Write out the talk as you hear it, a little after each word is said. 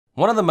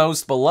One of the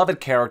most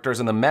beloved characters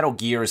in the Metal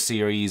Gear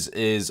series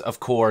is, of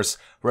course,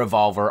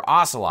 Revolver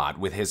Ocelot,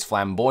 with his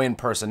flamboyant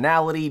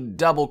personality,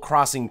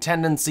 double-crossing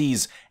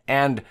tendencies,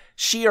 and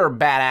sheer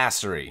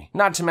badassery.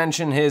 Not to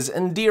mention his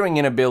endearing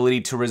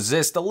inability to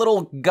resist a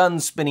little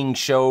gun-spinning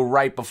show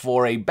right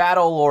before a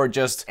battle or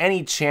just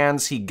any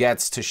chance he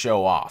gets to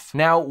show off.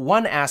 Now,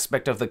 one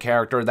aspect of the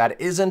character that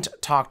isn't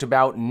talked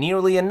about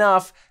nearly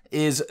enough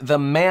is the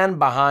man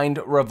behind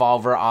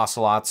Revolver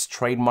Ocelot's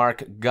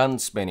trademark gun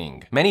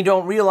spinning. Many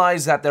don't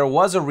realize that there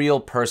was a real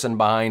person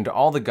behind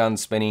all the gun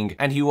spinning,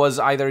 and he was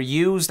either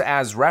used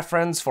as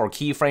reference for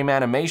keyframe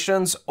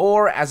animations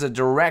or as a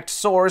direct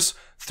source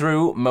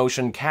through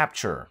motion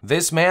capture.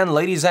 This man,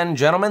 ladies and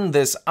gentlemen,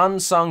 this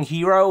unsung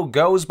hero,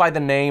 goes by the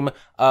name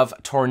of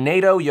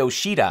Tornado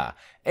Yoshida,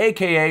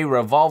 aka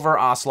Revolver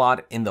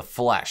Ocelot in the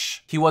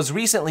flesh. He was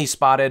recently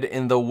spotted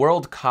in the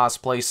World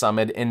Cosplay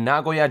Summit in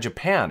Nagoya,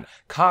 Japan,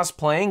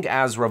 cosplaying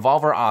as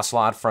Revolver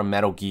Ocelot from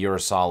Metal Gear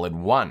Solid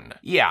 1.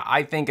 Yeah,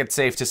 I think it's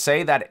safe to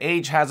say that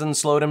age hasn't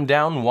slowed him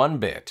down one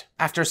bit.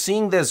 After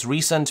seeing this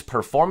recent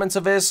performance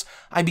of his,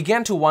 I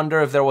began to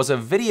wonder if there was a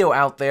video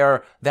out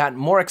there that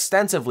more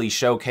extensively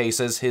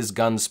showcases his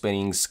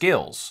gun-spinning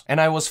skills.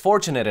 And I was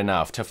fortunate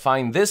enough to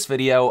find this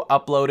video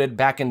uploaded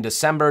back in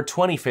December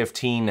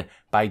 2015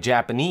 by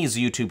Japanese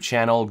YouTube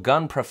channel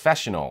Gun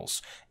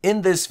Professionals.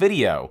 In this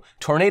video,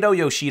 Tornado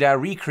Yoshida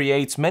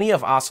recreates many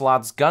of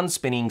Ocelot's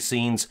gun-spinning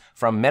scenes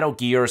from Metal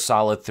Gear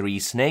Solid 3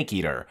 Snake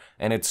Eater,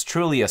 and it's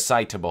truly a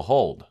sight to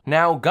behold.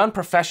 Now, Gun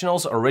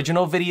Professionals'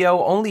 original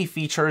video only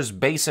features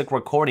basic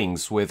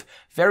recordings with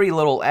very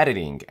little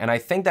editing, and I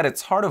think that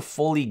it's hard to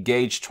fully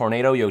gauge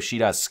Tornado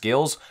Yoshida's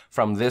skills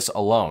from this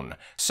alone.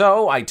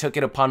 So I took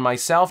it upon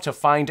myself to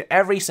find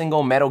every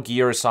single Metal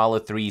Gear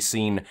Solid 3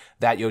 scene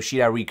that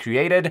Yoshida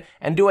recreated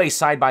and do a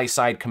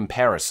side-by-side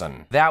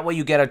comparison. That way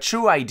you get a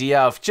true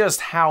idea of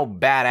just how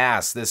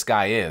badass this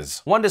guy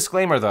is. One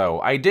disclaimer though,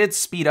 I did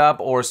speed up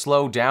or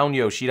slow down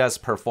Yoshida's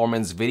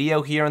performance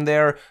video here and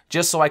there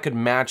just so I could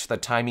match the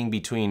timing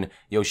between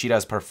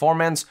Yoshida's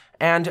performance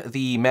and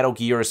the Metal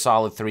Gear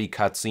Solid 3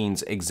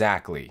 cutscenes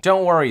exactly.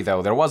 Don't worry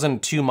though, there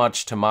wasn't too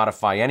much to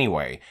modify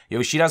anyway.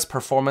 Yoshida's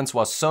performance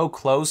was so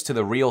close to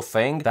the real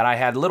thing that I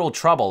had little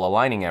trouble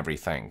aligning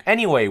everything.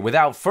 Anyway,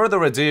 without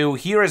further ado,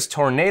 here is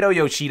Tornado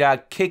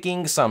Yoshida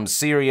kicking some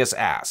serious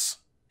ass.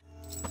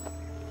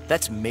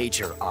 That's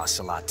Major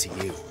Ocelot to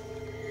you.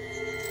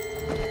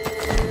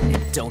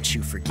 And don't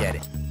you forget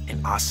it,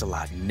 an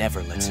Ocelot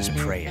never lets his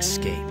prey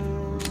escape.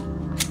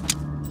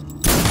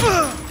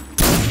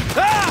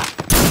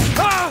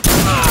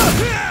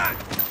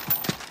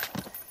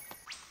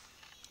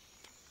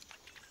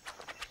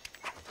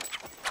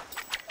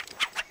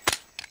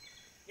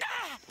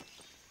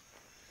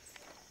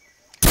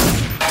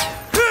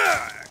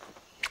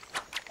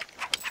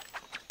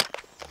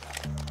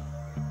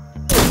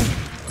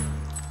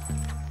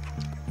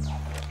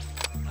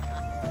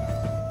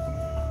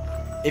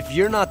 If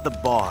you're not the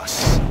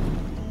boss,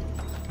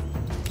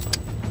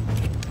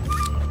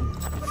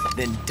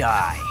 then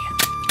die.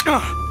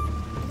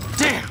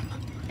 Damn!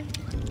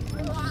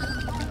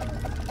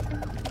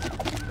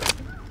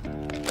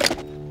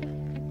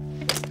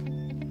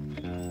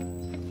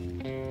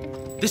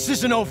 This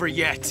isn't over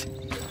yet.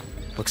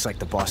 Looks like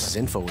the boss's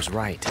info was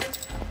right.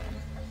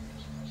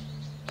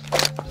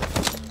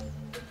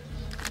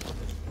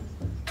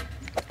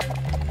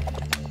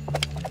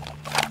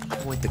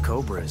 Point the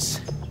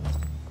cobras.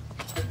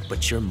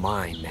 But you're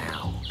mine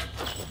now.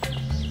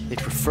 They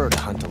prefer to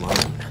hunt alone.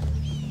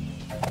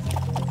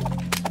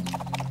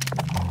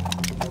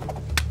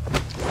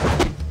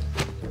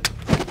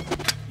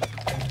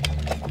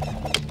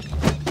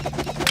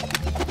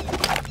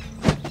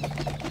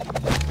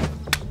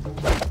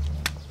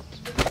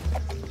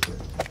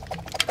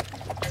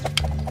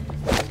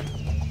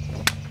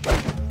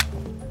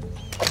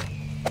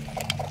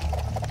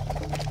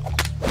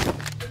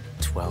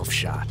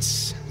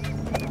 Shots.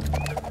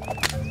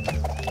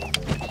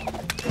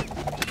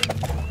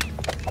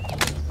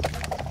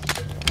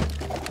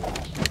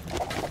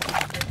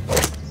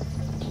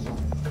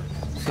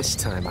 This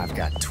time I've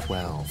got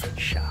 12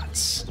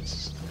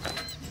 shots.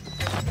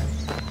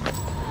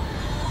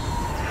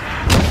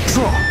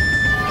 Draw!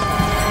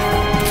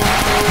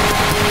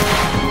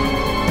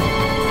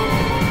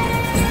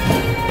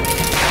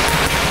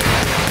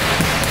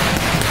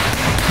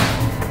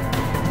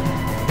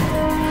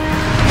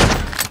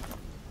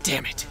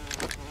 Damn it!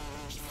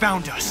 He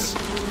found us!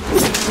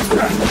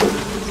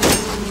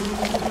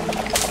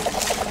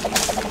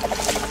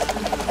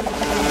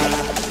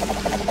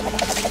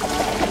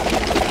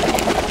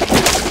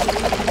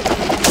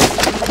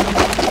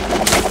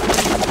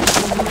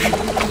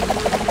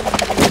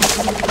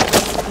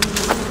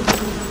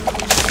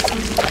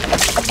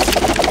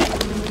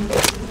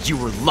 You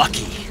were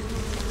lucky.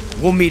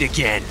 We'll meet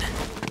again.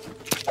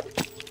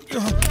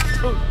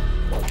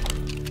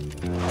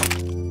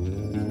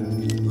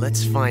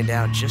 Let's find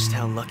out just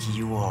how lucky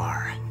you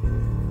are.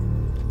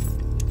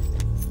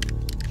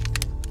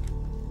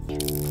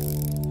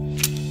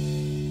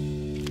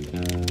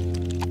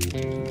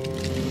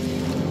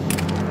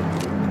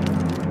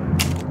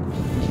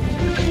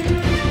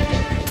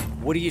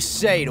 What do you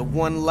say to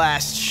one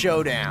last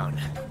showdown?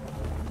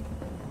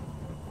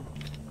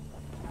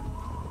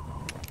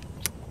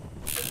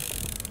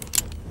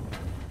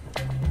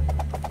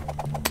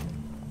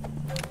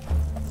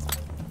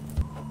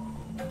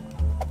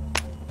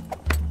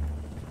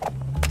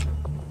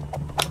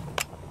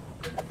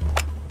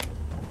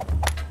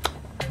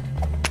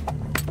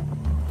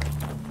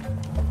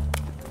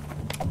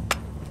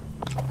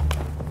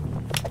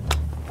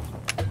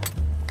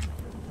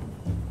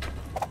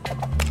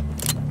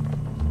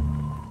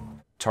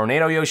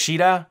 Tornado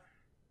Yoshida,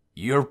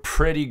 you're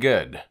pretty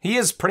good. He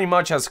is pretty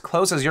much as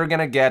close as you're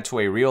gonna get to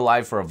a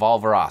real-life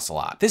Revolver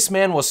Ocelot. This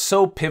man was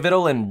so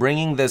pivotal in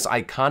bringing this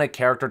iconic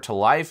character to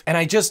life, and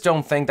I just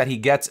don't think that he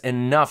gets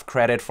enough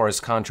credit for his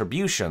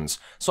contributions.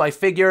 So I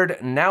figured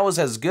now is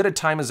as good a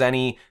time as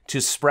any to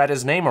spread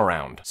his name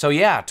around. So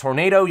yeah,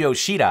 Tornado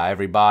Yoshida,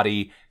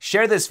 everybody.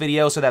 Share this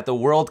video so that the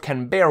world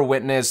can bear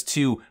witness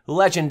to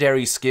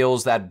legendary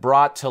skills that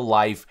brought to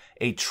life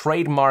a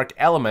trademark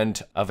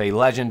element of a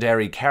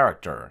legendary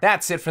character.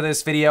 That's it for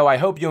this video. I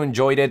hope you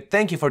enjoyed it.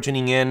 Thank you for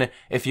tuning in.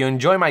 If you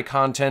enjoy my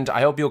content,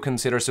 I hope you'll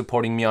consider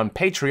supporting me on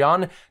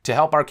Patreon to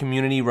help our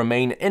community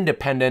remain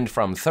independent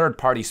from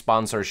third-party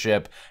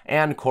sponsorship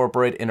and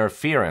corporate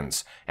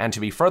interference. And to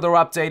be further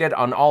updated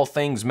on all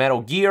things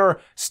Metal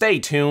Gear, stay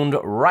tuned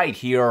right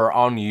here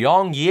on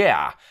Young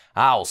Yeah.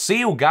 I'll see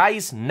you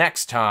guys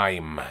next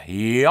time.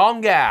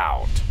 Young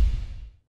out!